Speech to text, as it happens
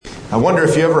I wonder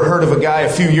if you ever heard of a guy a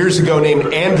few years ago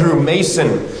named Andrew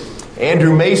Mason.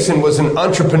 Andrew Mason was an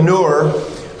entrepreneur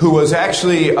who was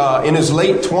actually in his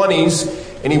late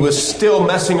 20s, and he was still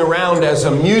messing around as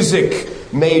a music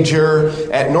major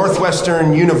at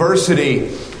Northwestern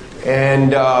University.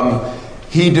 And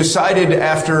he decided,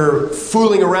 after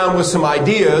fooling around with some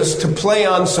ideas, to play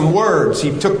on some words.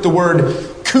 He took the word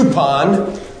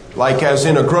coupon, like as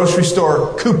in a grocery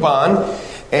store coupon,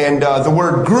 and the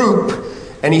word group,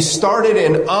 and he started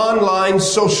an online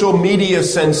social media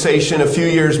sensation a few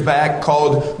years back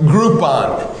called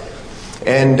Groupon.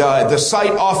 And the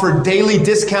site offered daily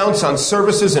discounts on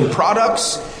services and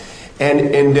products.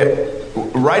 And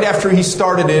right after he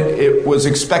started it, it was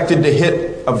expected to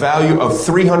hit a value of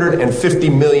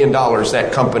 $350 million,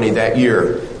 that company, that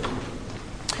year.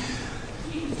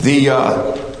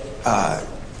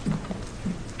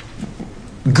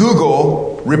 Google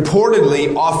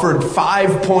reportedly offered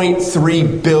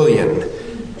 $5.3 billion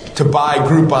to buy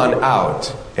Groupon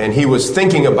out. And he was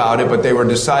thinking about it, but they were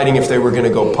deciding if they were going to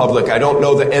go public. I don't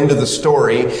know the end of the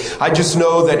story. I just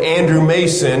know that Andrew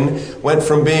Mason went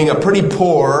from being a pretty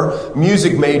poor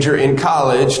music major in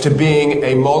college to being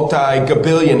a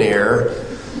multi-gabillionaire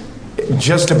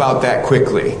just about that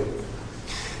quickly.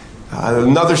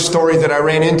 Another story that I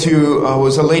ran into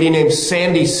was a lady named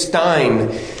Sandy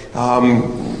Stein.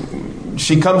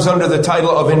 She comes under the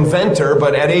title of inventor,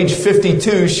 but at age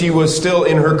 52, she was still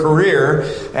in her career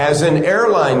as an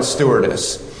airline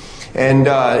stewardess. And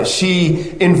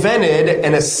she invented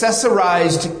an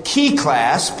accessorized key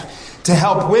clasp to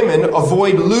help women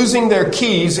avoid losing their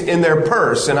keys in their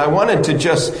purse. And I wanted to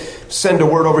just send a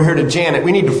word over here to Janet.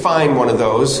 We need to find one of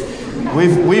those.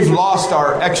 We've lost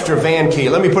our extra van key.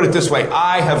 Let me put it this way.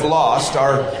 I have lost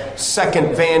our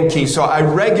second van key, so I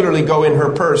regularly go in her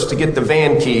purse to get the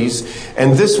van keys,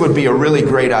 and this would be a really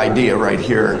great idea right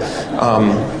here.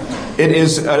 It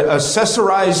is an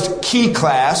accessorized key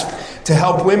clasp to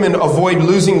help women avoid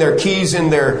losing their keys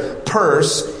in their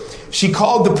purse. She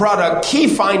called the product Key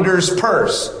Finder's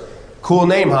Purse. Cool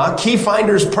name, huh? Key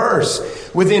Finder's Purse.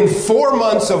 Within 4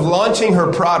 months of launching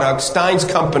her product, Stein's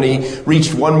company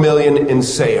reached $1 million in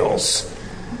sales.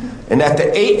 And at the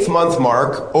 8th month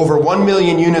mark, over 1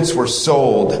 million units were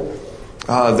sold.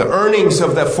 The earnings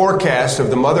of the forecast of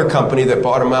the mother company that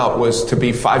bought them out was to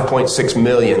be $5.6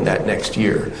 million that next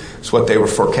year. It's what they were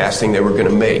forecasting they were going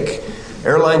to make.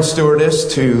 Airline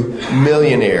stewardess to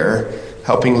millionaire,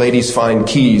 helping ladies find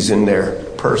keys in their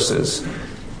purses.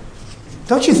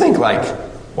 Don't you think, like,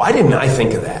 why didn't I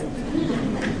think of that?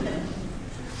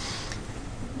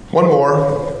 One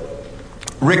more.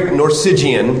 Rick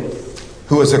Norsigian,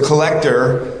 who was a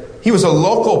collector, he was a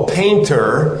local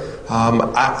painter.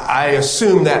 I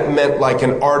assume that meant like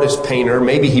an artist painter.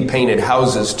 Maybe he painted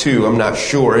houses too. I'm not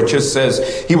sure. It just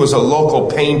says he was a local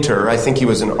painter. I think he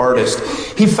was an artist.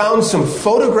 He found some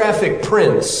photographic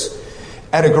prints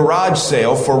at a garage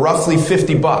sale for roughly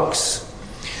 $50.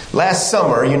 Last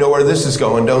summer, you know where this is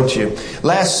going, don't you?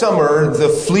 Last summer, the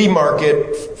flea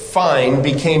market find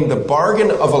became the bargain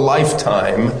of a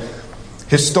lifetime.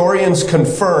 Historians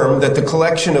confirm that the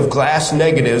collection of glass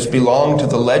negatives belonged to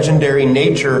the legendary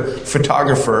nature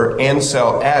photographer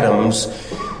Ansel Adams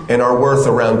and are worth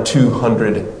around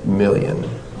 $200 million.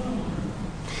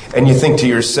 And you think to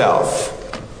yourself,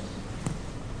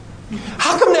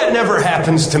 how come that never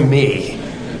happens to me?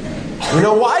 You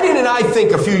know, why didn't I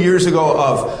think a few years ago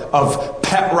of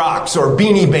pet rocks or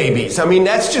Beanie Babies? I mean,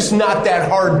 that's just not that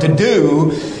hard to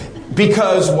do.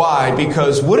 Because why?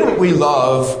 Because wouldn't we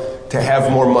love to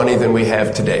have more money than we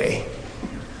have today?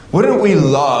 Wouldn't we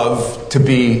love to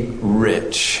be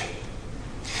rich?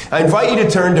 I invite you to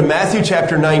turn to Matthew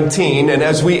chapter 19, and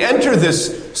as we enter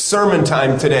this sermon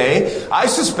time today, I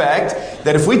suspect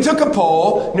that if we took a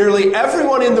poll, nearly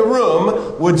everyone in the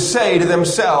room would say to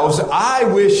themselves, I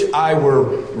wish I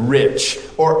were rich,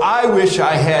 or I wish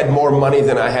I had more money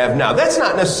than I have now. That's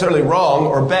not necessarily wrong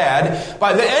or bad.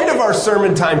 By the end of our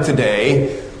sermon time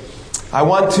today, I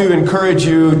want to encourage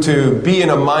you to be in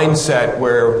a mindset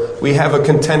where we have a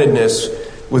contentedness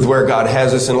with where God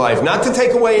has us in life. Not to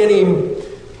take away any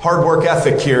hard work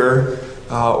ethic here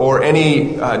or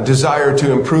any desire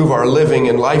to improve our living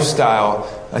and lifestyle.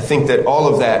 I think that all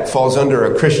of that falls under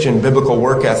a Christian biblical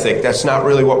work ethic. That's not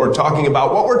really what we're talking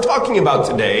about. What we're talking about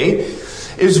today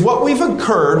is what we've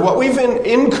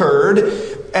incurred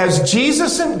as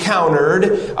Jesus encountered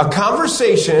a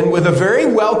conversation with a very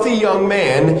wealthy young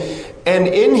man, and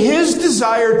in his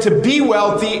desire to be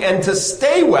wealthy and to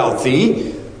stay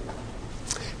wealthy,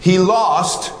 he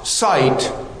lost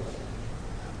sight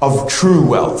of true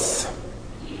wealth.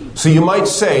 So you might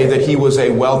say that he was a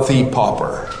wealthy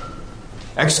pauper.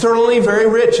 Externally very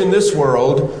rich in this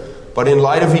world, but in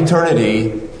light of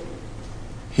eternity,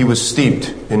 he was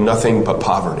steeped in nothing but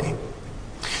poverty.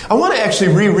 I want to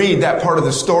actually reread that part of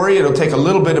the story. It'll take a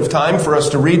little bit of time for us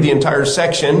to read the entire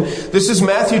section. This is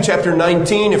Matthew chapter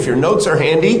 19. If your notes are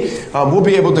handy, we'll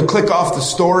be able to click off the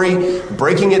story,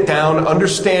 breaking it down,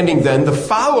 understanding then the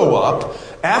follow-up.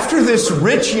 After this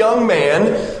rich young man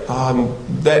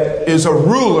that is a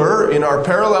ruler in our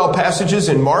parallel passages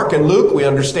in Mark and Luke, we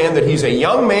understand that he's a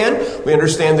young man. We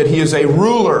understand that he is a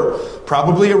ruler,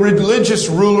 probably a religious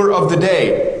ruler of the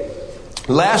day.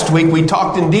 Last week we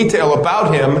talked in detail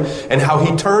about him and how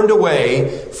he turned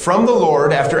away from the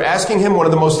Lord after asking him one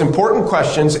of the most important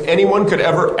questions anyone could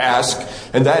ever ask,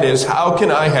 and that is, how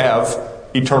can I have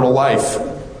eternal life?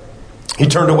 He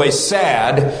turned away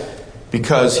sad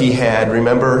because he had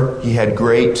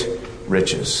great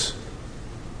riches.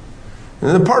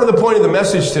 And the part of the point of the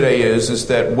message today is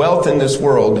that wealth in this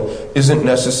world isn't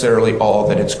necessarily all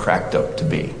that it's cracked up to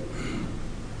be.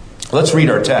 Let's read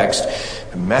our text.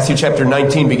 Matthew chapter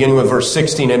 19, beginning with verse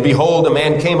 16. And behold, a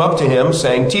man came up to him,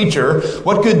 saying, Teacher,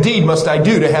 what good deed must I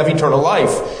do to have eternal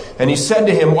life? And he said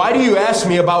to him, Why do you ask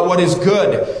me about what is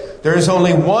good? There is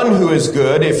only one who is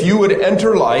good. If you would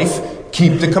enter life,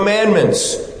 keep the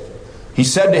commandments. He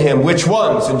said to him, Which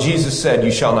ones? And Jesus said,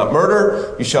 You shall not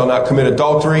murder, you shall not commit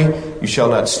adultery, you shall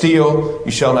not steal,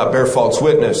 you shall not bear false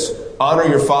witness. Honor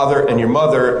your father and your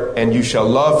mother, and you shall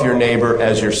love your neighbor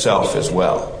as yourself as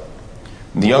well.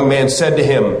 And the young man said to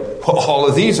him, All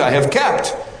of these I have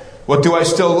kept. What do I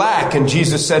still lack? And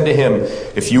Jesus said to him,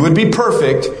 If you would be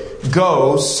perfect,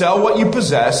 go, sell what you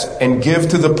possess, and give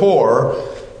to the poor,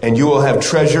 and you will have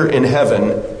treasure in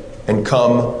heaven, and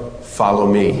come, follow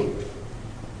me.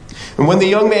 And when the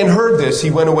young man heard this, he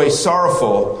went away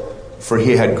sorrowful, for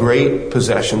he had great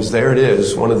possessions. There it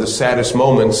is, one of the saddest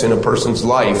moments in a person's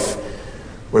life,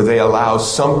 where they allow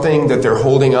something that they're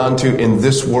holding on to in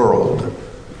this world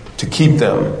to keep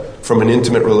them from an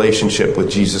intimate relationship with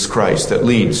Jesus Christ that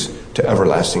leads to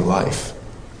everlasting life.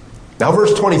 Now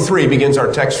verse 23 begins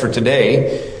our text for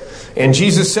today. And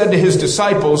Jesus said to his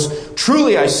disciples,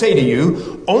 Truly I say to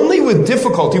you, only with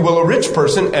difficulty will a rich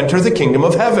person enter the kingdom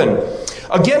of heaven.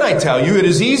 Again I tell you, it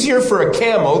is easier for a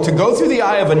camel to go through the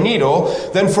eye of a needle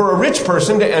than for a rich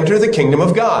person to enter the kingdom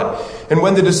of God. And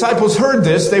when the disciples heard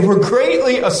this, they were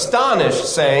greatly astonished,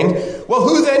 saying, Well,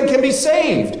 who then can be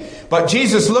saved? But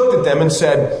Jesus looked at them and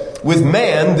said, With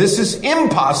man this is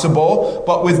impossible,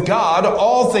 but with God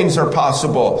all things are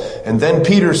possible. And then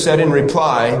Peter said in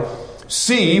reply,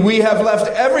 See, we have left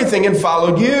everything and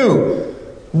followed you.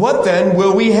 What then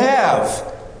will we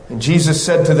have? And Jesus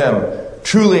said to them,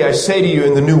 Truly I say to you,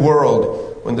 in the new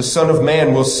world, when the Son of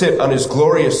Man will sit on his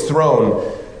glorious throne,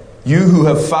 you who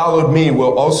have followed me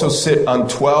will also sit on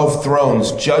 12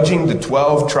 thrones, judging the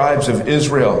 12 tribes of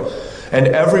Israel. And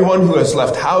everyone who has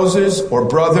left houses or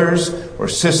brothers or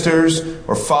sisters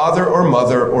or father or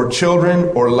mother or children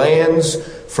or lands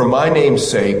for my name's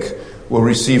sake will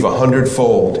receive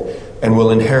 100-fold and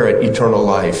will inherit eternal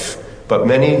life. But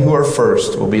many who are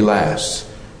first will be last,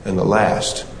 and the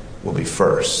last will be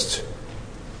first.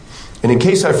 And in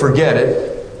case I forget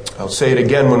it, I'll say it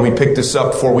again when we pick this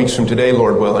up 4 weeks from today,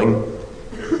 Lord willing.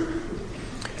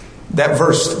 That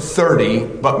verse 30,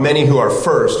 but many who are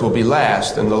first will be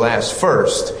last, and the last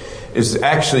first, is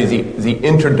actually the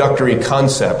introductory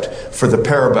concept for the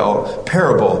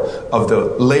parable of the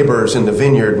laborers in the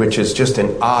vineyard, which is just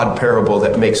an odd parable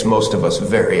that makes most of us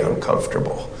very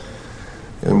uncomfortable.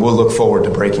 And we'll look forward to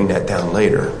breaking that down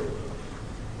later.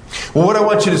 Well, what I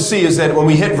want you to see is that when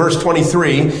we hit verse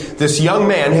 23, this young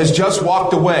man has just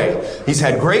walked away. He's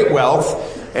had great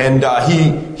wealth. And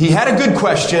he had a good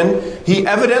question. He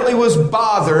evidently was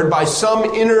bothered by some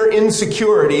inner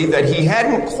insecurity that he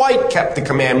hadn't quite kept the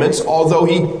commandments, although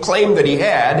he claimed that he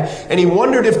had. And he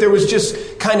wondered if there was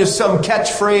just kind of some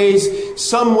catchphrase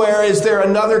somewhere. Is there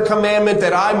another commandment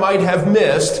that I might have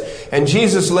missed? And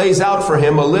Jesus lays out for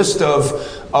him a list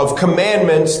of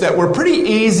commandments that were pretty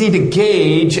easy to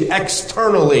gauge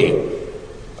externally.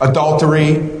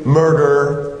 Adultery,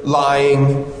 murder,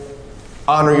 lying,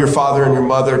 honor your father and your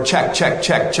mother, check, check,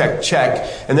 check, check, check.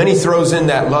 And then he throws in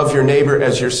that love your neighbor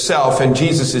as yourself, and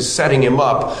Jesus is setting him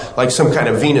up like some kind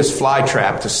of Venus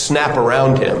flytrap to snap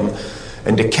around him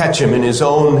and to catch him in his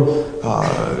own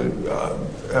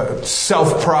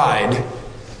self-pride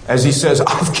as he says,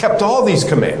 I've kept all these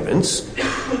commandments.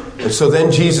 And so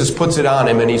then Jesus puts it on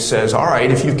him and he says, all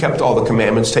right, if you've kept all the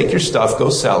commandments, take your stuff, go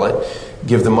sell it,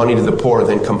 give the money to the poor,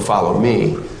 then come follow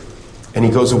me. And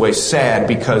he goes away sad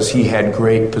because he had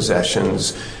great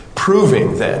possessions,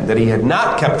 proving then that he had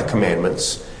not kept the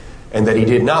commandments and that he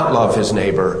did not love his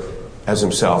neighbor as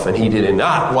himself, and he did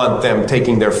not want them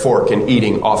taking their fork and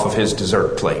eating off of his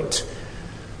dessert plate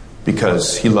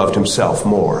because he loved himself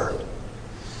more.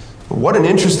 What an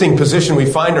interesting position we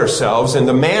find ourselves, and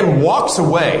the man walks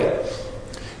away.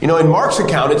 In Mark's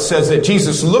account, it says that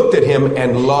Jesus looked at him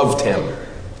and loved him.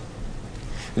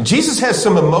 Jesus has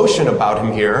some emotion about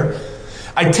him here.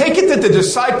 I take it that the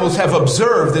disciples have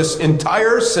observed this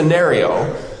entire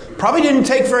scenario. Probably didn't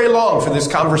take very long for this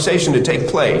conversation to take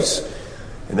place.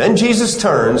 And then Jesus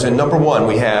turns, and number one,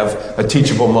 we have a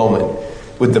teachable moment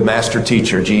with the master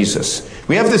teacher, Jesus.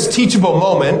 We have this teachable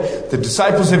moment. The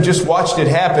disciples have just watched it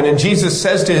happen, and Jesus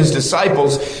says to his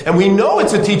disciples, and we know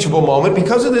it's a teachable moment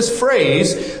because of this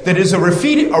phrase that is a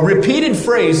repeated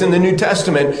phrase in the New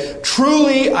Testament,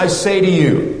 truly I say to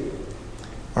you.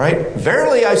 All right?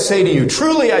 Verily I say to you,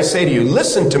 truly I say to you,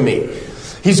 listen to me.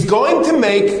 He's going to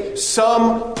make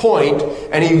some point,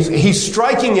 and he's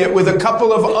striking it with a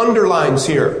couple of underlines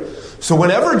here. So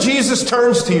whenever Jesus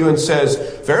turns to you and says,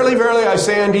 verily, verily, I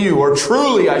say unto you, or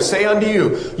truly I say unto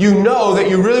you, you know that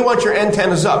you really want your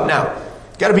antennas up. Now,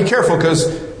 got to be careful because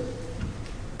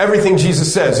everything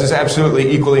Jesus says is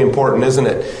absolutely equally important, isn't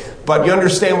it? But you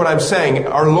understand what I'm saying.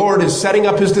 Our Lord is setting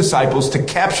up his disciples to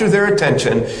capture their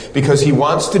attention because he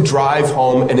wants to drive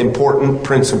home an important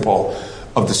principle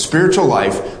of the spiritual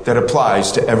life that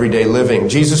applies to everyday living.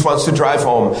 Jesus wants to drive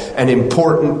home an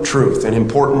important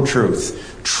truth,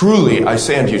 Truly, I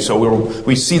say unto you. So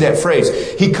we see that phrase.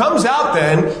 He comes out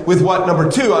then with what, number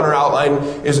 2 on our outline,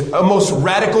 is a most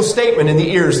radical statement in the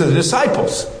ears of the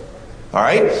disciples. All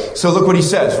right? So look what he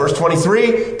says. Verse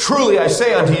 23, truly I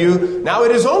say unto you, now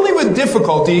it is only with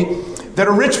difficulty that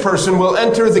a rich person will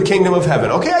enter the kingdom of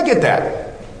heaven. Okay, I get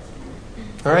that.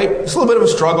 All right? It's a little bit of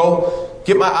a struggle.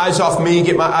 Get my eyes off me,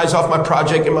 get my eyes off my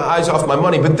project, get my eyes off my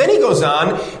money. But then he goes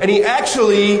on and he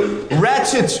actually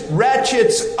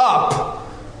ratchets up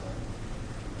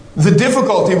the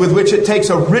difficulty with which it takes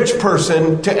a rich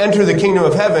person to enter the kingdom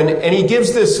of heaven. And he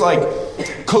gives this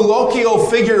colloquial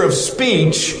figure of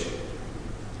speech.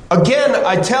 Again,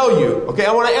 I tell you, okay,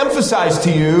 I want to emphasize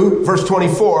to you, verse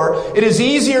 24, it is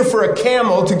easier for a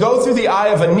camel to go through the eye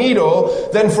of a needle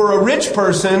than for a rich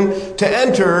person to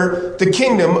enter the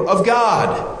kingdom of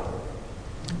God.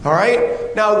 All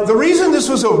right? Now, the reason this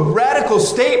was a radical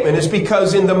statement is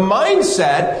because in the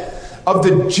mindset of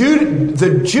the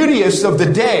Judaists of the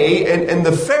day and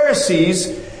the Pharisees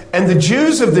and the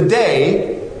Jews of the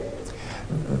day,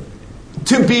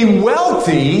 to be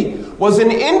wealthy was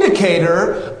an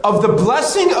indicator of the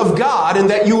blessing of God and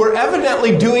that you were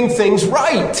evidently doing things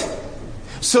right,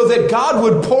 so that God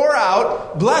would pour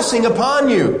out blessing upon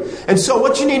you. And so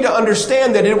what you need to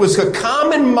understand, that it was a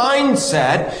common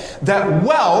mindset that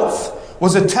wealth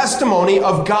was a testimony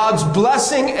of God's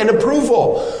blessing and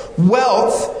approval.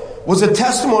 Wealth was a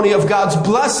testimony of God's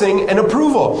blessing and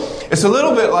approval. It's a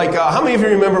little bit like, how many of you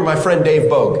remember my friend Dave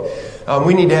Bogue?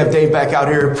 We need to have Dave back out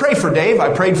here. Pray for Dave.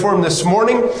 I prayed for him this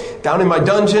morning down in my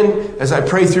dungeon as I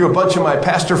prayed through a bunch of my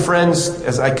pastor friends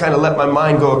as I kind of let my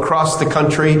mind go across the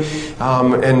country.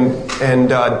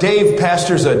 Dave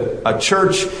pastors a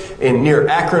church near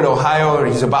Akron, Ohio.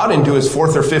 He's about into his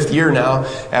 4th or 5th year now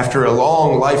after a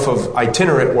long life of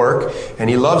itinerant work. And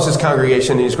he loves his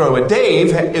congregation and he's growing. But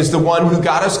Dave is the one who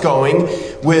got us going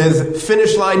with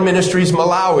Finish Line Ministries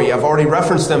Malawi. I've already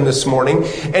referenced them this morning.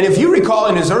 And if you recall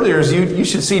in his earlier years, you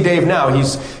should see Dave now.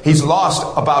 He's lost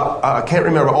about, I can't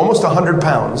remember, almost 100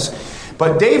 pounds.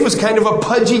 But Dave was kind of a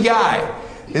pudgy guy.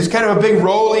 He's kind of a big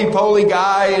roly-poly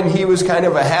guy, and he was kind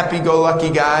of a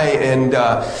happy-go-lucky guy. And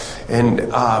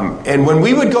when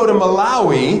we would go to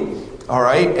Malawi, all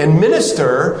right, and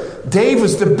minister, Dave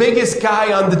was the biggest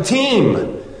guy on the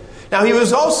team. Now, he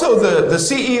was also the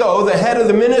CEO, the head of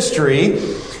the ministry.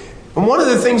 And one of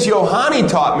the things Yohani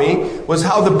taught me was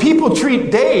how the people treat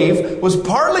Dave was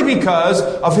partly because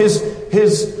of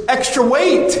his extra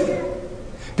weight.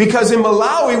 Because in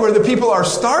Malawi, where the people are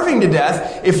starving to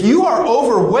death, if you are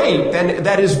overweight, then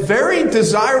that is very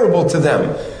desirable to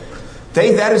them.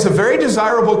 That is a very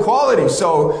desirable quality.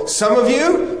 So some of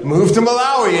you move to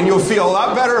Malawi and you'll feel a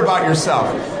lot better about yourself.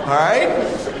 All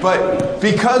right? But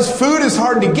because food is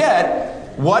hard to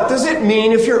get, what does it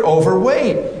mean if you're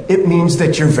overweight? It means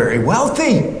that you're very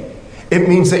wealthy. It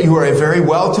means that you are a very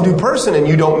well-to-do person and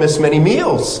you don't miss many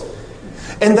meals.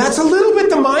 And that's a little bit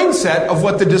the mindset of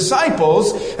what the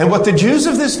disciples and what the Jews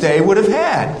of this day would have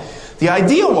had. The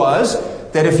idea was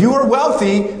that if you are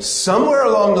wealthy, somewhere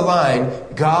along the line,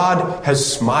 God has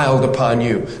smiled upon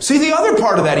you. See, the other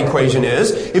part of that equation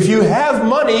is, if you have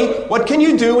money, what can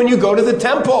you do when you go to the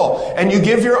temple and you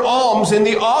give your alms in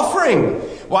the offering?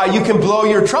 Why, you can blow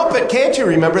your trumpet, can't you?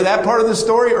 Remember that part of the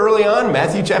story early on,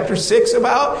 Matthew chapter 6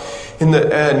 about? in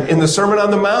the Sermon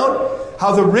on the Mount?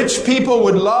 How the rich people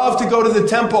would love to go to the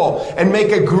temple and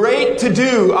make a great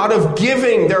to-do out of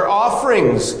giving their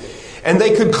offerings. And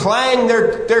they could clang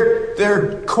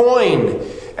their coin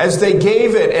as they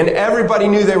gave it. And everybody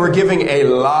knew they were giving a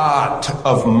lot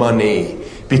of money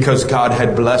because God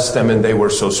had blessed them and they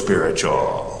were so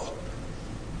spiritual.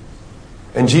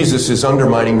 And Jesus is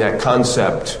undermining that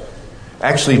concept.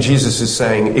 Actually, Jesus is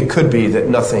saying it could be that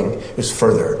nothing is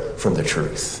further from the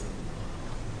truth.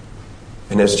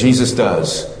 And as Jesus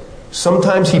does,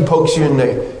 sometimes he pokes you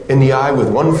in the eye with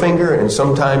one finger, and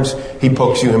sometimes he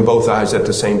pokes you in both eyes at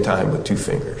the same time with two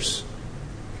fingers.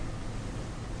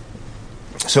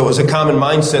 So it was a common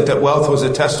mindset that wealth was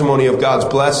a testimony of God's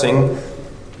blessing.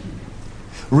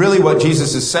 Really what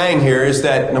Jesus is saying here is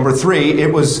that, number 3,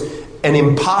 it was an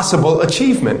impossible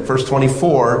achievement. Verse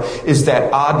 24 is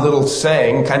that odd little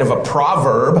saying, kind of a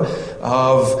proverb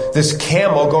of this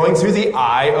camel going through the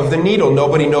eye of the needle.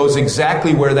 Nobody knows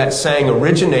exactly where that saying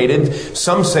originated.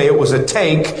 Some say it was a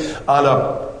take on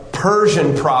a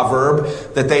Persian proverb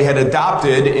that they had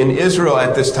adopted in Israel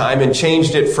at this time and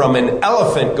changed it from an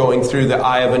elephant going through the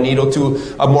eye of a needle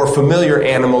to a more familiar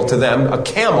animal to them, a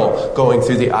camel going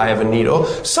through the eye of a needle.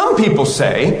 Some people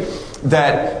say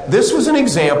that this was an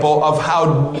example of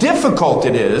how difficult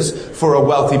it is for a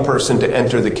wealthy person to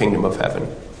enter the kingdom of heaven.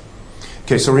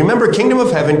 Okay, so remember, kingdom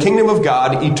of heaven, kingdom of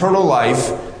God, eternal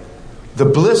life, the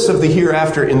bliss of the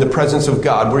hereafter in the presence of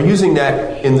God. We're using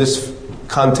that in this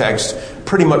context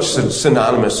pretty much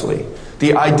synonymously.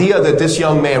 The idea that this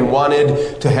young man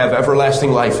wanted to have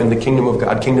everlasting life in the kingdom of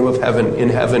God, kingdom of heaven,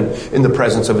 in the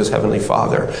presence of his heavenly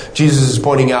Father. Jesus is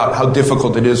pointing out how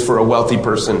difficult it is for a wealthy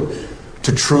person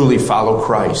to truly follow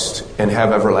Christ and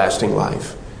have everlasting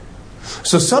life.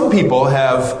 So some people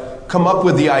have come up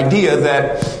with the idea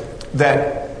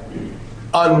that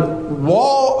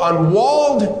unwalled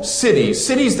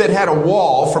cities that had a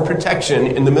wall for protection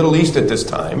in the Middle East at this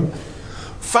time,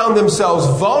 found themselves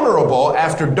vulnerable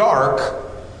after dark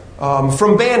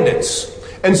from bandits.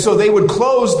 And so they would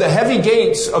close the heavy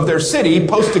gates of their city,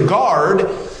 post a guard,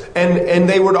 and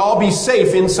they would all be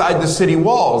safe inside the city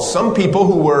walls. Some people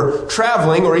who were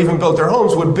traveling or even built their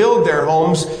homes would build their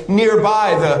homes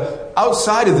nearby the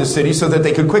outside of the city so that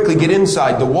they could quickly get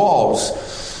inside the walls.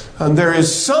 And there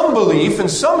is some belief,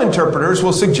 and some interpreters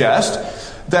will suggest,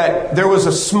 that there was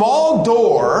a small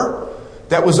door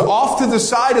that was off to the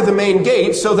side of the main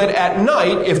gate so that at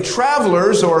night, if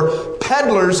travelers or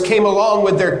peddlers came along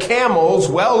with their camels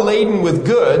well laden with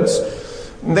goods,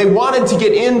 they wanted to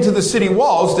get into the city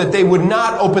walls, that they would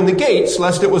not open the gates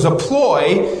lest it was a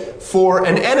ploy for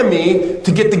an enemy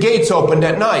to get the gates opened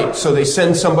at night. So they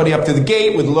send somebody up to the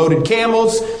gate with loaded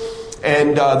camels,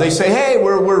 and they say, hey,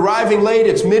 we're arriving late,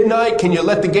 it's midnight, can you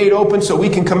let the gate open so we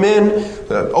can come in?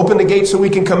 Open the gate so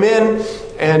we can come in.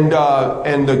 And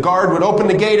the guard would open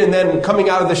the gate, and then coming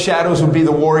out of the shadows would be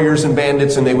the warriors and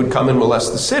bandits, and they would come and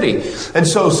molest the city. And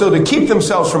so to keep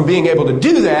themselves from being able to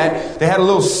do that, they had a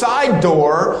little side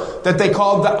door that they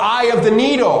called the eye of the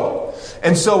needle.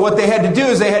 And so what they had to do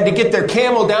is they had to get their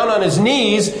camel down on his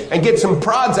knees and get some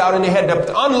prods out, and they had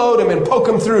to unload him and poke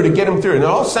him through to get him through. And it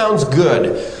all sounds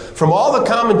good. From all the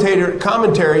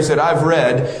commentaries that I've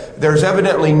read, there's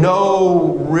evidently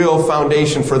no real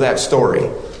foundation for that story.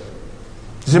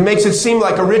 It makes it seem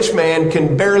like a rich man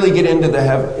can barely get into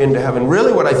heaven.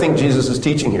 Really, what I think Jesus is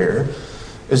teaching here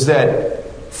is that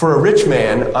for a rich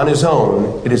man on his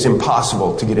own, it is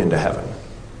impossible to get into heaven.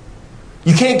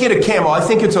 You can't get a camel. I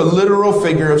think it's a literal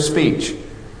figure of speech.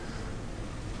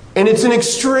 And it's an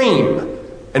extreme.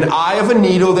 An eye of a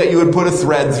needle that you would put a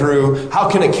thread through. How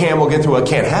can a camel get through? It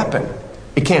can't happen.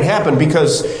 It can't happen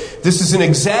because this is an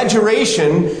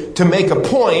exaggeration to make a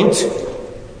point.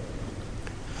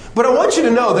 But I want you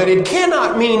to know that it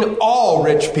cannot mean all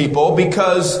rich people,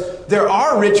 because there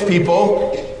are rich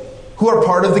people who are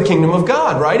part of the kingdom of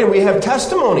God, right? And we have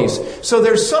testimonies. So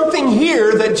there's something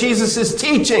here that Jesus is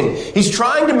teaching. He's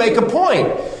trying to make a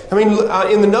point. I mean,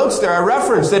 in the notes there, I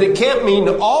referenced that it can't mean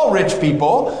all rich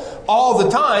people all the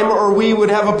time, or we would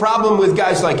have a problem with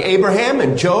guys like Abraham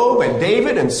and Job and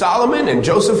David and Solomon and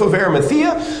Joseph of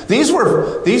Arimathea. These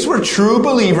were true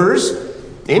believers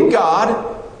in God.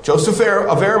 Joseph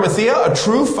of Arimathea, a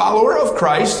true follower of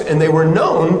Christ, and they were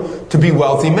known to be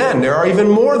wealthy men. There are even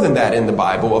more than that in the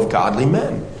Bible of godly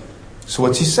men. So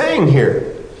what's he saying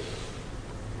here?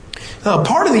 Now,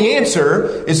 part of the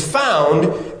answer is found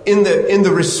in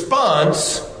the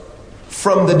response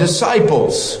from the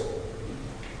disciples.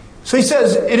 So he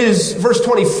says, it is, verse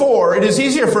 24, it is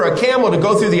easier for a camel to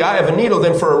go through the eye of a needle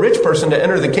than for a rich person to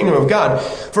enter the kingdom of God.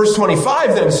 Verse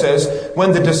 25 then says,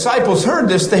 when the disciples heard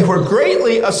this, they were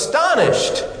greatly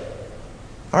astonished.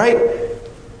 All right?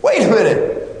 Wait a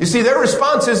minute. You see, their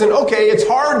response isn't, okay, it's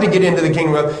hard to get into the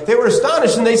kingdom of heaven. They were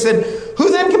astonished and they said, who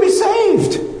then can be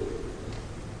saved?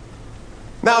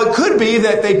 Now, it could be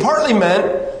that they partly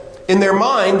meant, in their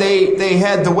mind, they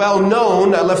had the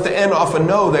well-known, I left the N off a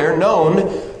no there,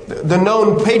 the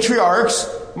known patriarchs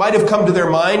might have come to their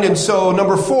mind, and so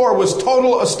number 4 was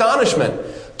total astonishment.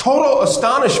 Total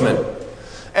astonishment.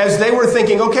 As they were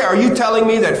thinking, okay, are you telling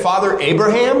me that Father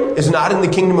Abraham is not in the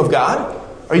kingdom of God?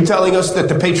 Are you telling us that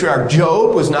the patriarch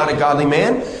Job was not a godly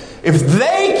man? If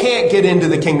they can't get into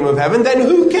the kingdom of heaven, then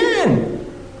who can?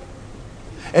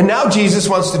 And now Jesus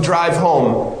wants to drive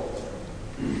home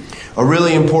a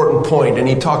really important point, and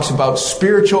he talks about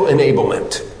spiritual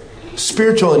enablement.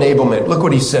 Spiritual enablement. Look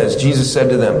what he says. Jesus said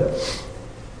to them.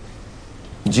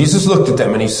 Jesus looked at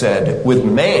them and he said, with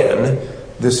man,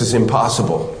 this is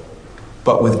impossible.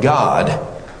 But with God,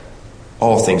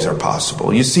 all things are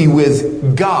possible. You see,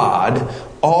 with God,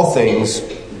 all things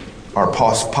are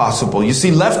possible. You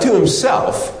see, left to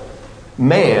himself,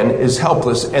 man is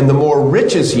helpless. And the more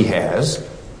riches he has,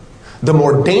 the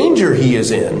more danger he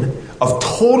is in of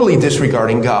totally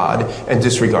disregarding God and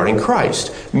disregarding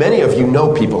Christ. Many of you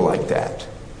know people like that.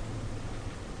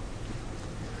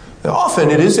 Now, often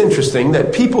it is interesting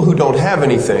that people who don't have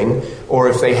anything, or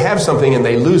if they have something and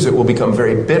they lose it, will become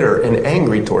very bitter and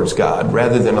angry towards God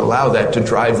rather than allow that to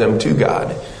drive them to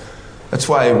God. That's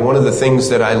why one of the things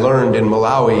that I learned in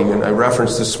Malawi, and I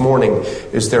referenced this morning,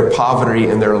 is their poverty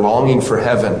and their longing for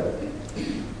heaven.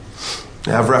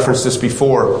 I've referenced this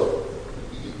before.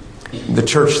 The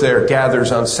church there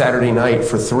gathers on Saturday night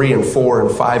for 3 and 4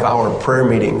 and 5 hour prayer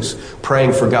meetings,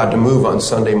 praying for God to move on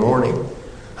Sunday morning.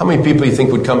 How many people do you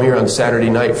think would come here on Saturday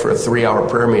night for a 3-hour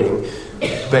prayer meeting,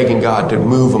 begging God to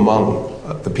move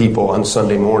among the people on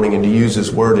Sunday morning and to use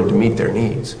His Word and to meet their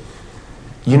needs?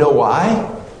 You know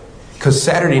why? Because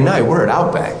Saturday night, we're at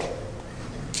Outback.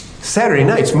 Saturday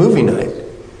night's movie night.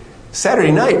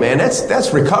 Saturday night, man,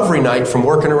 that's recovery night from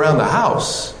working around the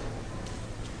house.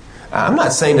 I'm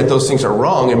not saying that those things are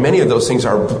wrong, and many of those things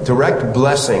are direct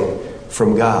blessing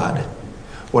from God.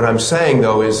 What I'm saying,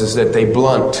 though, is that they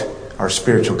blunt our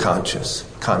spiritual conscience.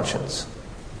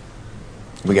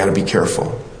 We got to be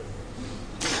careful.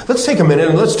 Let's take a minute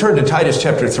and let's turn to Titus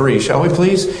chapter 3, shall we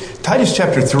please? Titus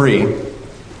chapter 3.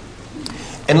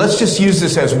 And let's just use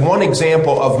this as one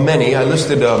example of many. I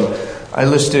listed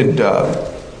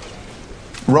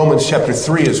Romans chapter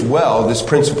 3 as well. This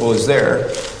principle is there.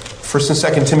 1 and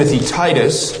 2 Timothy.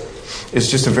 Titus is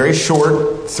just a very short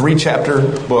 3-chapter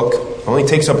book. Only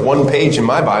takes up 1 page in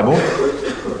my Bible.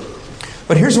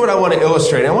 But here's what I want to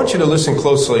illustrate. I want you to listen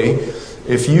closely.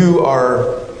 If you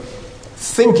are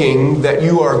thinking that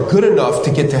you are good enough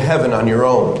to get to heaven on your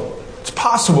own, it's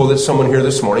possible that someone here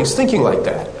this morning is thinking like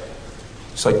that.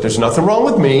 It's like, there's nothing wrong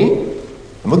with me.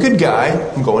 I'm a good guy.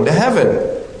 I'm going to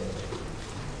heaven.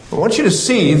 I want you to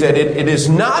see that it is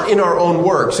not in our own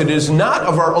works. It is not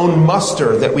of our own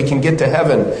muster that we can get to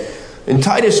heaven. In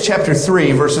Titus chapter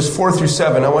 3, verses 4 through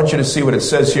 7, I want you to see what it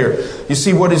says here. You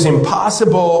see, what is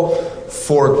impossible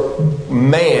for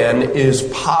man is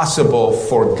possible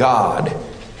for God.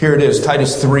 Here it is,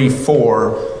 Titus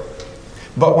 3:4.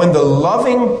 But when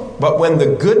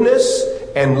the goodness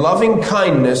and loving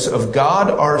kindness of God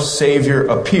our Savior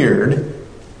appeared,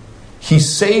 He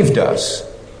saved us,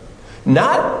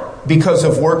 not because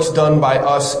of works done by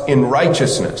us in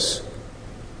righteousness,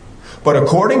 but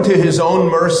according to His own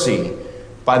mercy,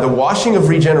 by the washing of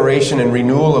regeneration and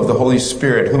renewal of the Holy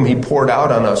Spirit, whom He poured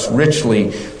out on us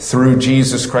richly through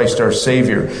Jesus Christ our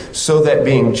Savior, so that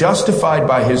being justified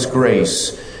by His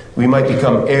grace, we might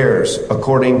become heirs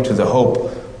according to the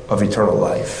hope of eternal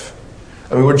life.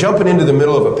 I mean, we're jumping into the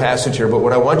middle of a passage here, but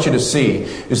what I want you to see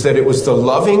is that it was the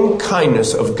loving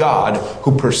kindness of God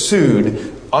who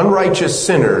pursued unrighteous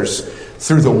sinners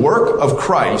through the work of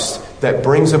Christ that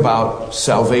brings about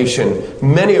salvation.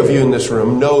 Many of you in this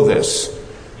room know this,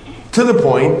 to the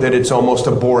point that it's almost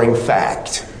a boring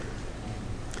fact.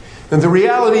 And the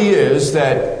reality is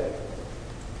that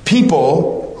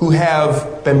people who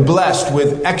have been blessed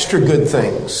with extra good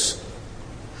things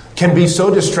can be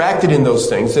so distracted in those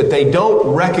things that they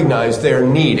don't recognize their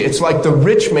need. It's like the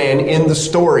rich man in the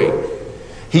story.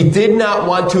 He did not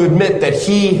want to admit that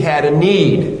he had a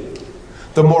need.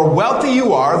 The more wealthy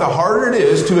you are, the harder it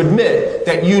is to admit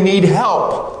that you need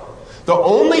help. The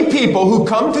only people who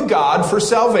come to God for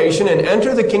salvation and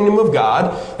enter the kingdom of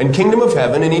God and kingdom of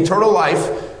heaven and eternal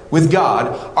life with God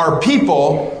are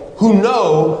people who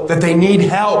know that they need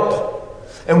help.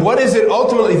 And what is it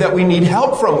ultimately that we need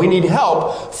help from? We need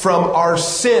help from our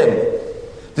sin.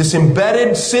 This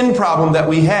embedded sin problem that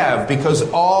we have because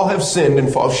all have sinned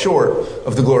and fall short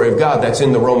of the glory of God. That's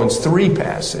in the Romans 3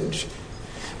 passage.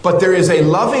 But there is a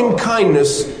loving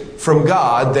kindness from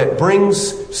God that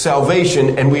brings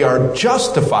salvation, and we are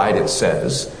justified, it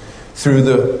says, through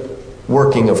the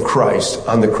working of Christ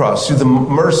on the cross, through the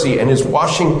mercy and his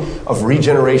washing of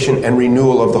regeneration and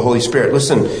renewal of the Holy Spirit.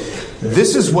 Listen,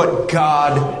 this is what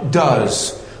God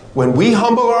does. When we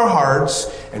humble our hearts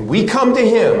and we come to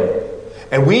him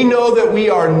and we know that we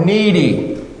are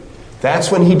needy, that's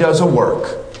when he does a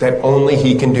work that only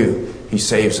he can do. He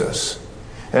saves us.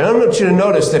 And I want you to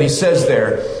notice that he says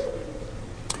there,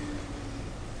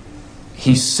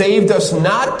 he saved us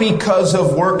not because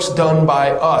of works done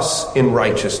by us in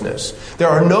righteousness. There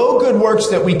are no good works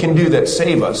that we can do that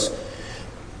save us.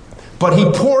 But he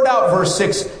poured out, verse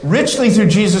 6, richly through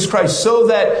Jesus Christ so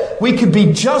that we could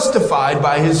be justified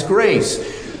by his grace.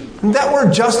 And that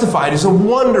word justified is a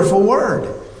wonderful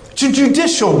word. It's a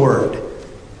judicial word.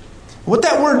 What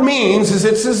that word means is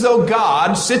it's as though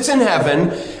God sits in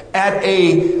heaven at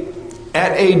a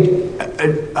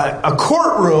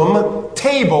courtroom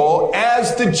table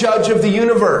as the judge of the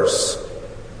universe.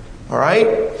 All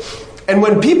right? And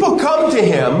when people come to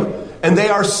him and they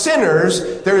are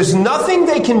sinners, there is nothing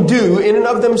they can do in and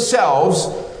of themselves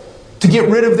to get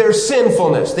rid of their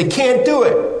sinfulness. They can't do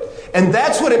it. And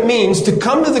that's what it means to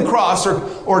come to the cross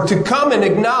or to come and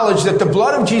acknowledge that the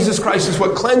blood of Jesus Christ is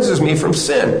what cleanses me from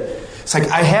sin. It's like,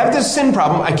 I have this sin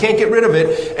problem, I can't get rid of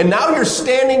it, and now you're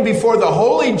standing before the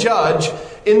holy judge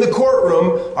in the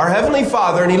courtroom, our Heavenly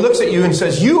Father, and he looks at you and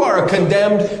says, you are a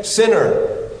condemned sinner.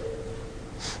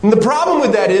 And the problem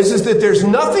with that is that there's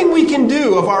nothing we can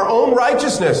do of our own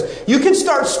righteousness. You can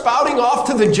start spouting off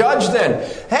to the judge then.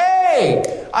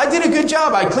 Hey, I did a good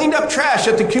job. I cleaned up trash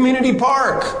at the community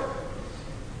park.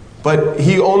 But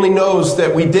he only knows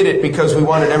that we did it because we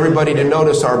wanted everybody to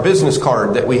notice our business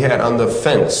card that we had on the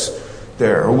fence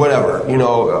there or whatever. You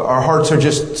know, our hearts are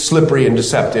just slippery and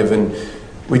deceptive, and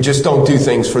we just don't do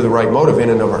things for the right motive in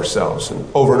and of ourselves and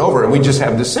over, and we just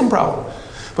have this sin problem.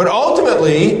 But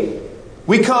ultimately,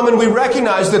 we come and we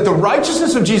recognize that the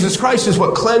righteousness of Jesus Christ is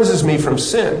what cleanses me from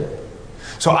sin.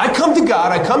 So I come to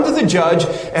God, I come to the judge,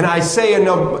 and I say in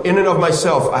and of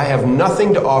myself, I have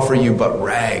nothing to offer you but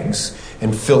rags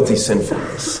and filthy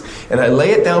sinfulness. And I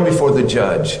lay it down before the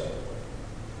judge.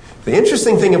 The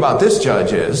interesting thing about this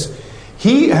judge is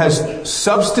he has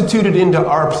substituted into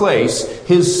our place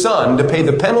his Son to pay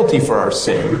the penalty for our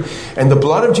sin. And the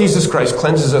blood of Jesus Christ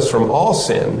cleanses us from all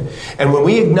sin. And when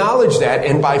we acknowledge that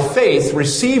and by faith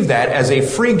receive that as a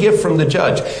free gift from the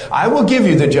judge, I will give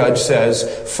you, the judge says,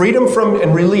 freedom from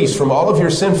and release from all of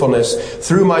your sinfulness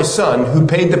through my Son who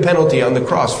paid the penalty on the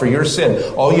cross for your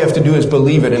sin. All you have to do is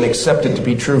believe it and accept it to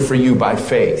be true for you by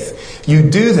faith. You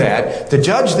do that. The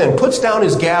judge then puts down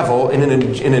his gavel and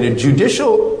in a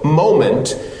judicial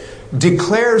moment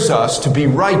declares us to be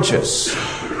righteous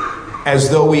as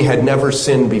though we had never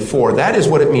sinned before. That is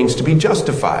what it means to be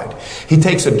justified. He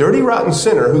takes a dirty, rotten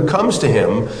sinner who comes to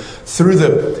him through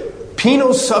the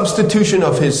penal substitution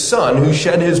of his Son who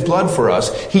shed his blood for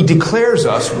us. He declares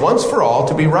us once for all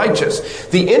to be righteous.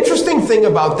 The interesting thing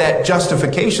about that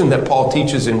justification that Paul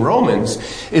teaches in Romans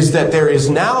is that there is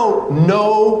now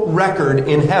no record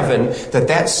in heaven that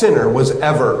that sinner was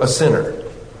ever a sinner.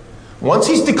 Once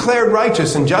he's declared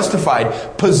righteous and justified,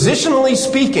 positionally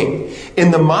speaking,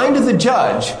 in the mind of the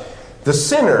judge, the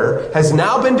sinner has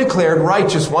now been declared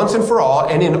righteous once and for all,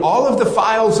 and in all of the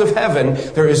files of heaven,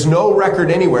 there is no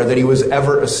record anywhere that he was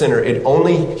ever a sinner.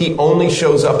 He only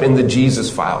shows up in the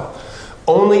Jesus file,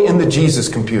 only in the Jesus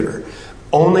computer,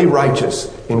 only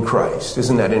righteous in Christ.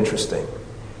 Isn't that interesting?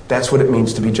 That's what it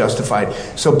means to be justified.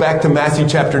 So back to Matthew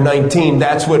chapter 19,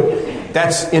 that's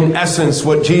in essence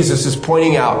what Jesus is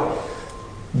pointing out.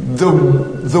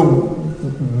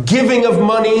 The giving of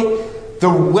money, the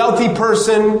wealthy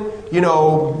person,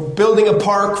 building a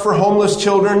park for homeless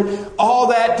children, all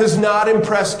that does not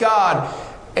impress God.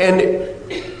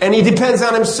 And he depends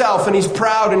on himself, and he's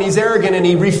proud, and he's arrogant, and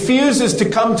he refuses to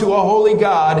come to a holy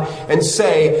God and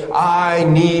say, I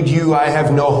need you, I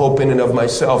have no hope in and of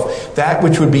myself. That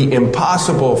which would be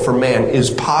impossible for man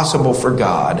is possible for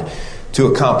God to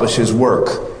accomplish his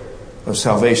work of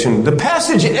salvation. The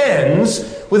passage ends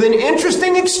with an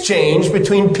interesting exchange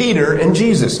between Peter and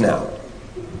Jesus now.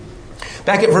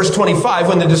 Back at verse 25,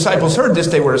 when the disciples heard this,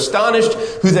 they were astonished.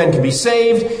 Who then can be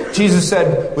saved? Jesus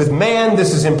said, with man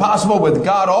this is impossible. With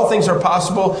God all things are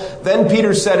possible. Then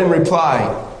Peter said in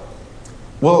reply,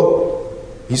 well,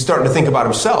 he's starting to think about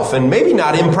himself, and maybe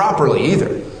not improperly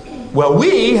either. Well,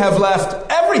 we have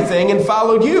left everything and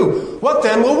followed you. What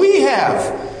then will we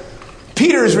have?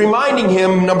 Peter is reminding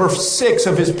him, number 6,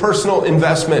 of his personal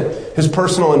investment. His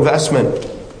personal investment.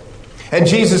 And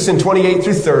Jesus in 28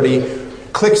 through 30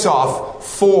 clicks off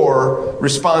 4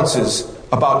 responses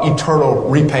about eternal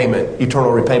repayment.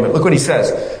 Eternal repayment. Look what he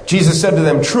says. Jesus said to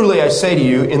them, "Truly I say to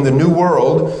you, in the new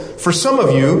world, for some of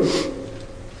you,"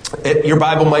 your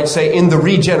Bible might say, "in the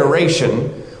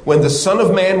regeneration, when the Son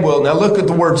of Man will..." Now look at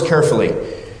the words carefully.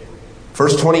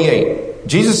 Verse 28.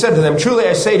 Jesus said to them, "Truly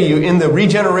I say to you, in the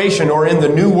regeneration or in the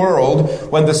new world,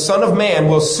 when the Son of Man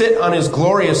will sit on his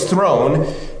glorious throne,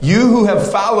 you who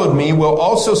have followed me will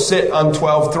also sit on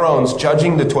 12 thrones,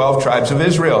 judging the 12 tribes of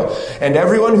Israel. And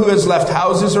everyone who has left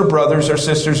houses or brothers or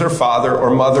sisters or father or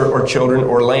mother or children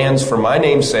or lands for my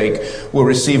name's sake will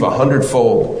receive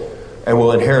 100-fold and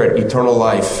will inherit eternal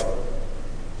life.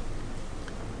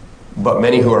 But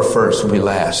many who are first will be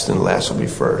last, and the last will be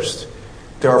first."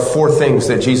 There are 4 things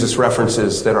that Jesus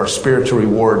references that are spiritual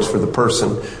rewards for the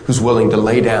person who's willing to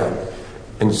lay down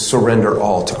and surrender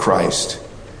all to Christ.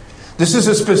 This is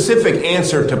a specific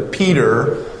answer to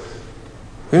Peter.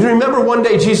 Because remember one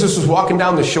day Jesus was walking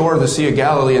down the shore of the Sea of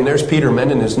Galilee, and there's Peter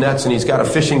mending his nets, and he's got a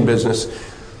fishing business.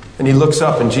 And he looks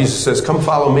up and Jesus says, "Come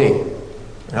follow me,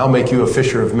 and I'll make you a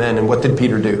fisher of men." And what did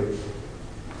Peter do?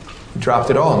 He dropped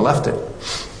it all and left it.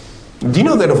 Do you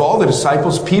know that of all the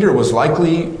disciples, Peter was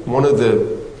likely one of the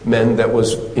men that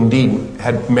was indeed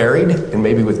had married and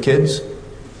maybe with kids?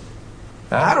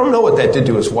 Now, I don't know what that did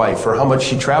to his wife or how much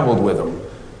she traveled with him.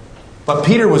 But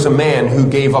Peter was a man who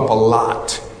gave up a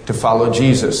lot to follow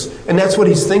Jesus. And that's what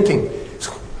he's thinking.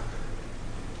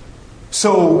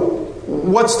 So,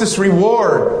 what's this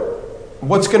reward?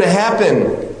 What's going to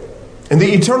happen? And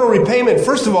the eternal repayment,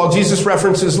 first of all, Jesus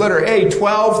references letter A,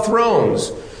 12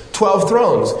 thrones. 12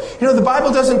 thrones. You know, the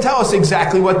Bible doesn't tell us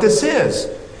exactly what this is.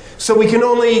 So we can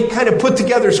only kind of put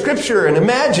together Scripture and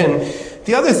imagine.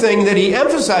 The other thing that he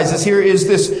emphasizes here is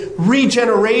this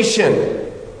regeneration.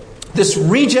 This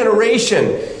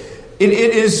regeneration. It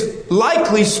is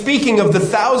likely speaking of the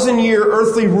 1,000-year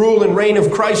earthly rule and reign of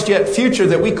Christ yet future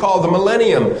that we call the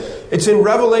millennium. It's in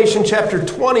Revelation chapter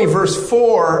 20, verse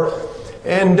 4.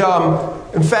 And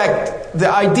in fact, the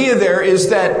idea there is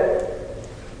that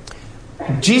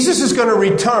Jesus is going to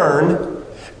return,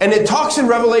 and it talks in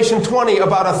Revelation 20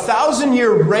 about a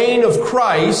 1,000-year reign of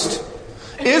Christ.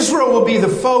 Israel will be the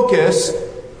focus,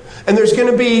 and there's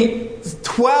going to be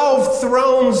 12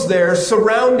 thrones there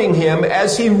surrounding him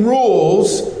as he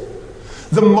rules.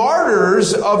 The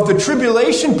martyrs of the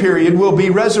tribulation period will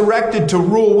be resurrected to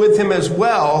rule with him as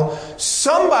well.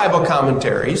 Some Bible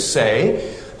commentaries say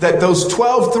that those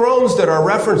 12 thrones that are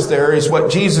referenced there is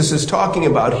what Jesus is talking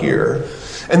about here.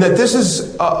 And that this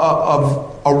is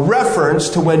a reference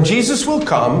to when Jesus will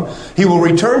come. He will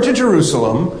return to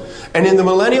Jerusalem. And in the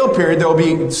millennial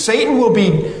period, Satan will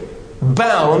be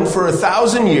bound for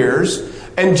 1,000 years.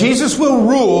 And Jesus will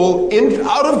rule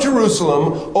out of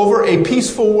Jerusalem over a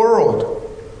peaceful world.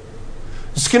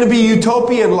 It's going to be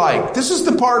utopian-like. This is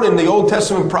the part in the Old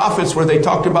Testament prophets where they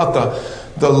talked about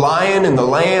the lion and the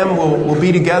lamb will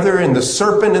be together, and the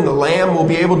serpent and the lamb will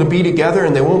be able to be together,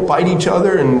 and they won't bite each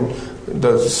other, and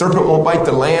the serpent won't bite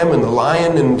the lamb, and the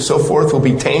lion and so forth will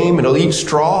be tame, and it'll eat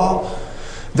straw.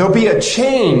 There'll be a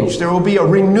change. There will be a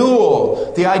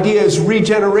renewal. The idea is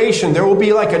regeneration. There will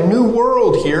be like a new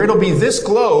world here. It'll be this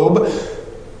globe.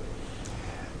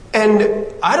 And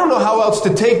I don't know how else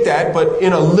to take that, but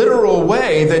in a literal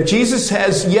way, that Jesus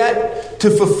has yet to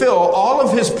fulfill all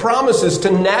of his promises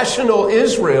to national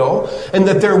Israel, and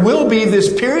that there will be this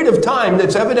period of time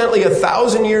that's evidently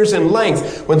 1,000 years in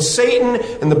length, when Satan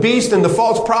and the beast and the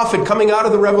false prophet coming out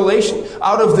of the revelation,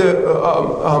 out of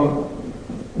the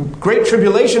great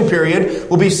tribulation period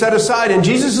will be set aside, and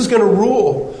Jesus is going to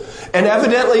rule. And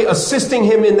evidently assisting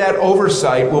him in that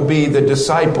oversight will be the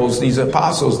disciples, these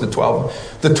apostles, the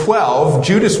 12. The 12,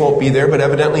 Judas won't be there, but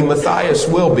evidently Matthias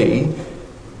will be.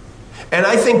 And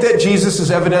I think that Jesus is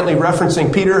evidently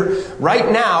referencing Peter. Right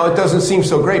now, it doesn't seem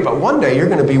so great, but one day you're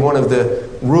going to be one of the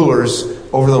rulers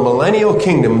over the millennial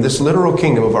kingdom, this literal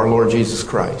kingdom of our Lord Jesus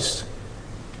Christ.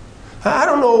 I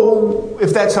don't know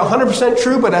if that's 100%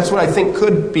 true, but that's what I think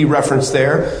could be referenced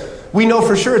there. We know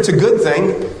for sure it's a good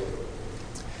thing.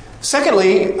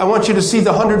 Secondly, I want you to see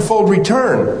the 100-fold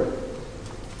return.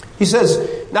 He says,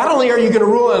 not only are you going to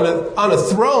rule on a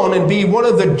throne and be one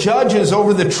of the judges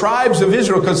over the tribes of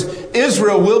Israel, because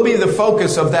Israel will be the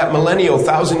focus of that millennial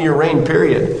 1,000-year reign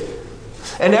period.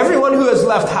 And everyone who has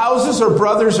left houses or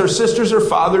brothers or sisters or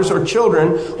fathers or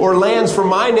children or lands for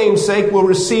my name's sake will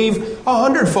receive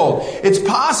 100-fold. It's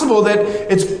possible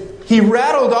that he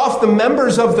rattled off the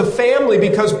members of the family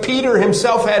because Peter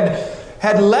himself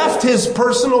had left his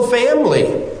personal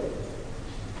family.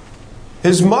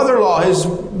 his mother-in-law, his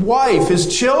wife,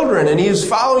 his children, and he is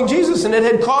following Jesus, and it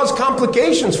had caused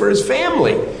complications for his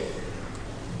family.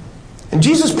 And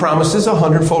Jesus promises a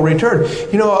 100-fold return.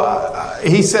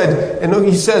 He says,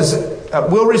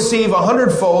 we'll receive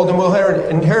 100-fold and we'll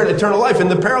inherit eternal life. In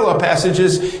the parallel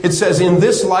passages, it says, in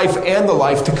this life and the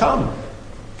life to come.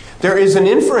 There is an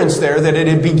inference there that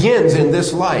it begins in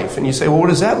this life. And you say, well, what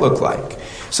does that look like?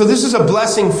 So this is a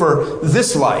blessing for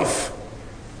this life.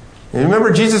 And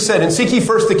remember, Jesus said, and seek ye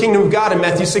first the kingdom of God in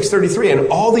Matthew 6:33, and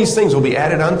all these things will be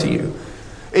added unto you.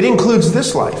 It includes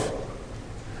this life.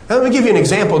 Now, let me give you an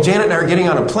example. Janet and I are getting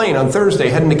on a plane on Thursday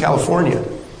heading to California.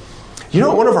 You know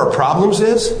what one of our problems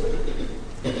is?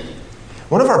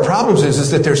 One of our problems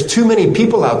is that there's too many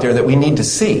people out there that we need to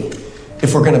see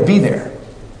if we're going to be there.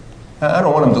 I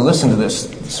don't want them to listen to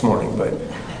this morning, but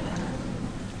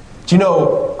do you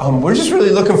know, we're just really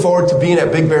looking forward to being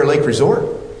at Big Bear Lake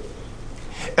Resort.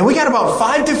 And we got about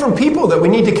 5 different people that we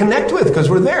need to connect with because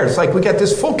we're there. It's like we got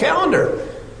this full calendar.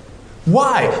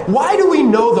 Why? Why do we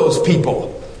know those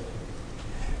people?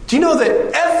 Do you know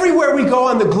that everywhere we go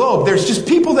on the globe, there's just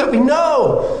people that we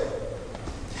know?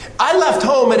 I left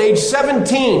home at age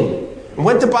 17 and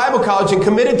went to Bible college and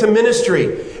committed to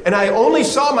ministry. And I only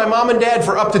saw my mom and dad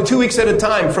for up to 2 weeks at a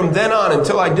time from then on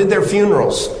until I did their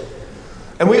funerals.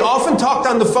 And we often talked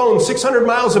on the phone 600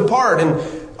 miles apart. And,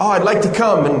 I'd like to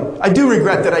come. And I do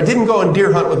regret that I didn't go and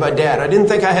deer hunt with my dad. I didn't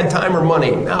think I had time or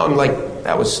money. Now I'm like,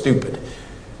 that was stupid.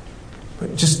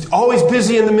 But just always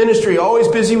busy in the ministry, always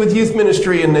busy with youth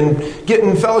ministry, and then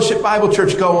getting Fellowship Bible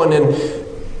Church going and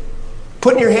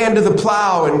putting your hand to the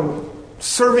plow and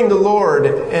serving the Lord.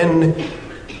 And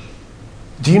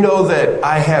do you know that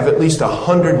I have at least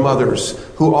 100 mothers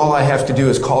who all I have to do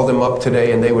is call them up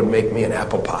today and they would make me an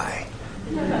apple pie?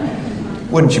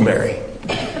 Wouldn't you, Mary?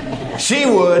 She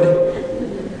would.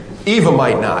 Eva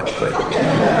might not, but...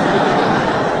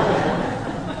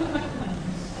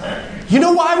 You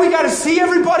know why we got to see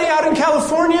everybody out in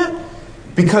California?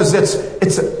 Because it's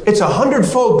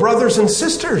 100-fold brothers and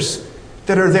sisters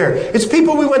that are there. It's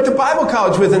people we went to Bible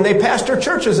college with, and they pastor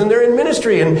churches, and they're in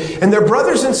ministry, and they're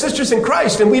brothers and sisters in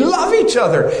Christ, and we love each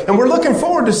other, and we're looking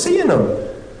forward to seeing them.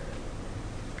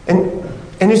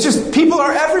 And it's just, people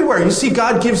are everywhere. You see,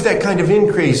 God gives that kind of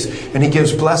increase, and He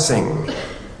gives blessing.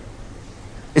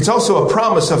 It's also a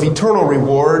promise of eternal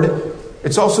reward.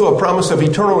 It's also a promise of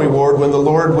eternal reward when the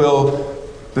Lord will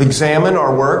examine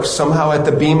our works somehow at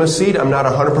the Bema seat. I'm not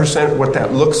 100% what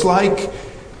that looks like.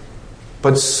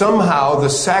 But somehow the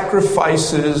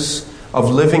sacrifices of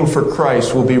living for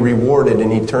Christ will be rewarded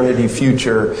in eternity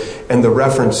future. And the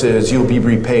reference is you'll be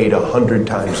repaid 100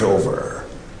 times over.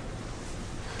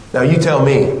 Now you tell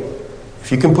me,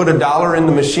 if you can put $1 in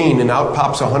the machine and out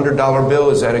pops a $100 bill,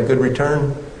 is that a good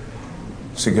return?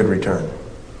 It's a good return.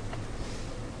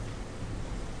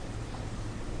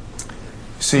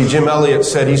 See, Jim Elliot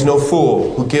said he's no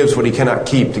fool who gives what he cannot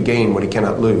keep to gain what he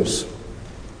cannot lose.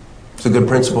 It's a good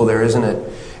principle there, isn't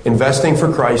it? Investing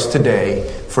for Christ today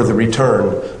for the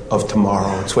return of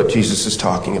tomorrow. It's what Jesus is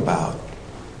talking about.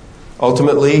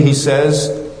 Ultimately, he says,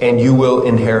 and you will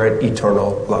inherit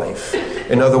eternal life.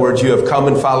 In other words, you have come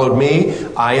and followed me.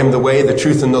 I am the way, the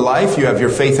truth, and the life. You have your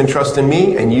faith and trust in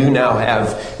me, and you now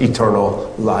have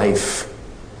eternal life.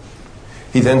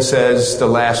 He then says the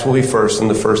last will be first and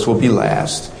the first will be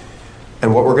last.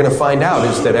 And what we're going to find out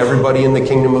is that everybody in the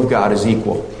kingdom of God is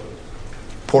equal.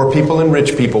 Poor people and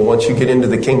rich people, once you get into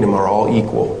the kingdom, are all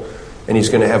equal. And he's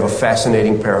going to have a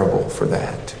fascinating parable for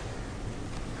that.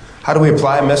 How do we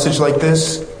apply a message like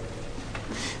this?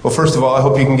 Well, first of all, I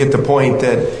hope you can get the point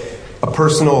that a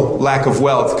personal lack of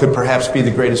wealth could perhaps be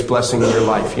the greatest blessing in your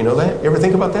life. You know that? You ever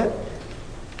think about that?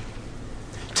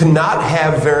 To not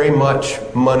have very much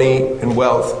money and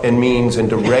wealth and means and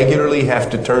to regularly have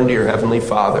to turn to your Heavenly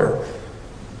Father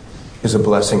is a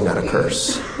blessing, not a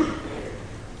curse.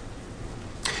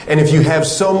 And if you have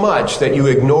so much that you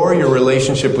ignore your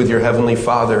relationship with your Heavenly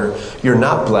Father, you're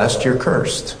not blessed, you're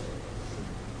cursed.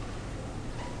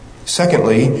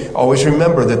 Secondly, always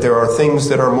remember that there are things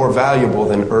that are more valuable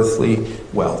than earthly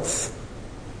wealth.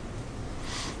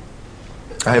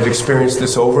 I have experienced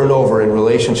this over and over in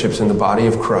relationships in the body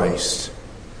of Christ.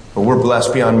 But we're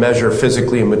blessed beyond measure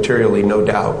physically and materially, no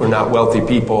doubt. We're not wealthy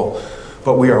people,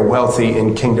 but we are wealthy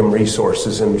in kingdom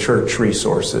resources and church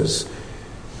resources.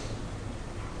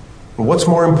 What's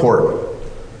more important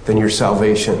than your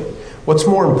salvation? What's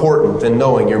more important than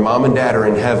knowing your mom and dad are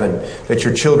in heaven, that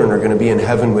your children are going to be in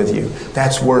heaven with you?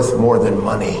 That's worth more than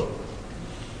money.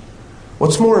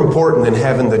 What's more important than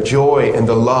having the joy and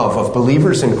the love of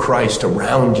believers in Christ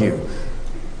around you?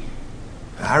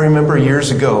 I remember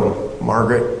years ago,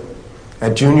 Margaret,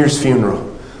 at Junior's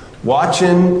funeral,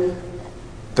 watching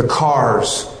the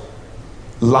cars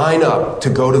line up to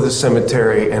go to the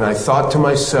cemetery, and I thought to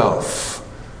myself,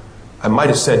 I might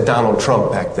have said Donald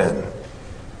Trump back then,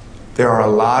 there are a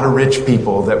lot of rich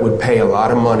people that would pay a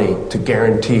lot of money to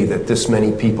guarantee that this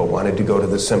many people wanted to go to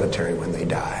the cemetery when they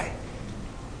die.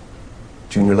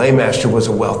 Junior Laymaster was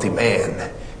a wealthy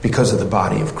man because of the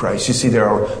body of Christ. You see, there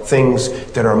are things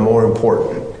that are more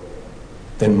important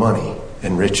than money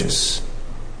and riches.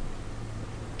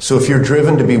 So if you're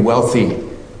driven to be wealthy,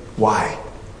 why?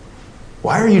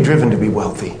 Why are you driven to be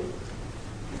wealthy?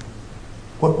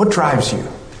 What drives you?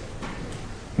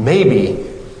 Maybe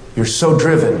you're so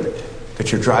driven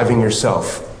that you're driving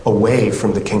yourself away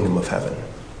from the kingdom of heaven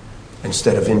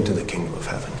instead of into the kingdom of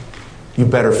heaven. You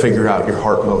better figure out your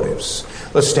heart motives.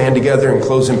 Let's stand together and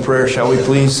close in prayer, shall we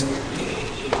please?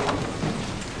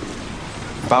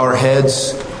 Bow our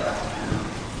heads.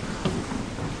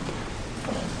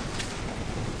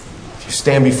 If you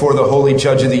stand before the holy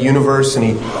judge of the universe and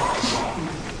he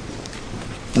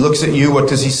looks at you, what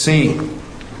does he see?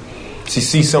 Does he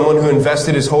see someone who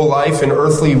invested his whole life in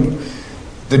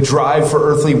the drive for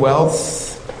earthly wealth?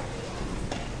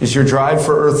 Is your drive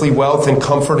for earthly wealth and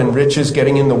comfort and riches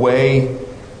getting in the way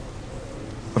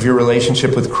of your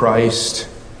relationship with Christ,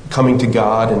 coming to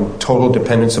God and total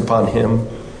dependence upon Him?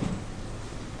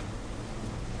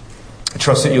 I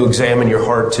trust that you'll examine your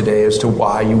heart today as to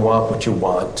why you want what you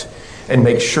want, and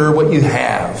make sure what you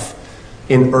have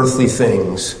in earthly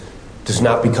things does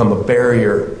not become a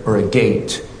barrier or a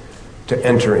gate to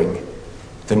entering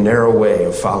the narrow way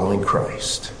of following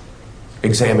Christ.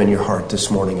 Examine your heart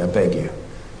this morning, I beg you.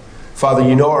 Father,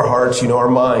 you know our hearts, you know our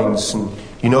minds, and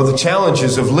you know the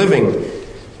challenges of living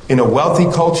in a wealthy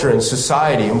culture and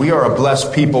society, and we are a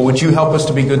blessed people. Would you help us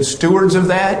to be good stewards of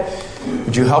that?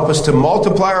 Would you help us to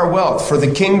multiply our wealth for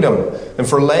the kingdom and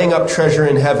for laying up treasure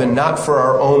in heaven, not for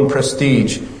our own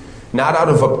prestige, not out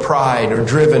of a pride or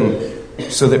driven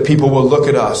so that people will look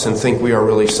at us and think we are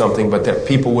really something, but that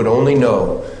people would only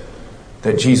know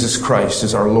that Jesus Christ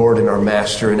is our Lord and our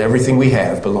Master, and everything we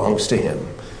have belongs to Him.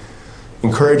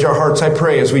 Encourage our hearts, I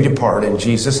pray, as we depart. In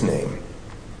Jesus' name,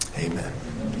 amen.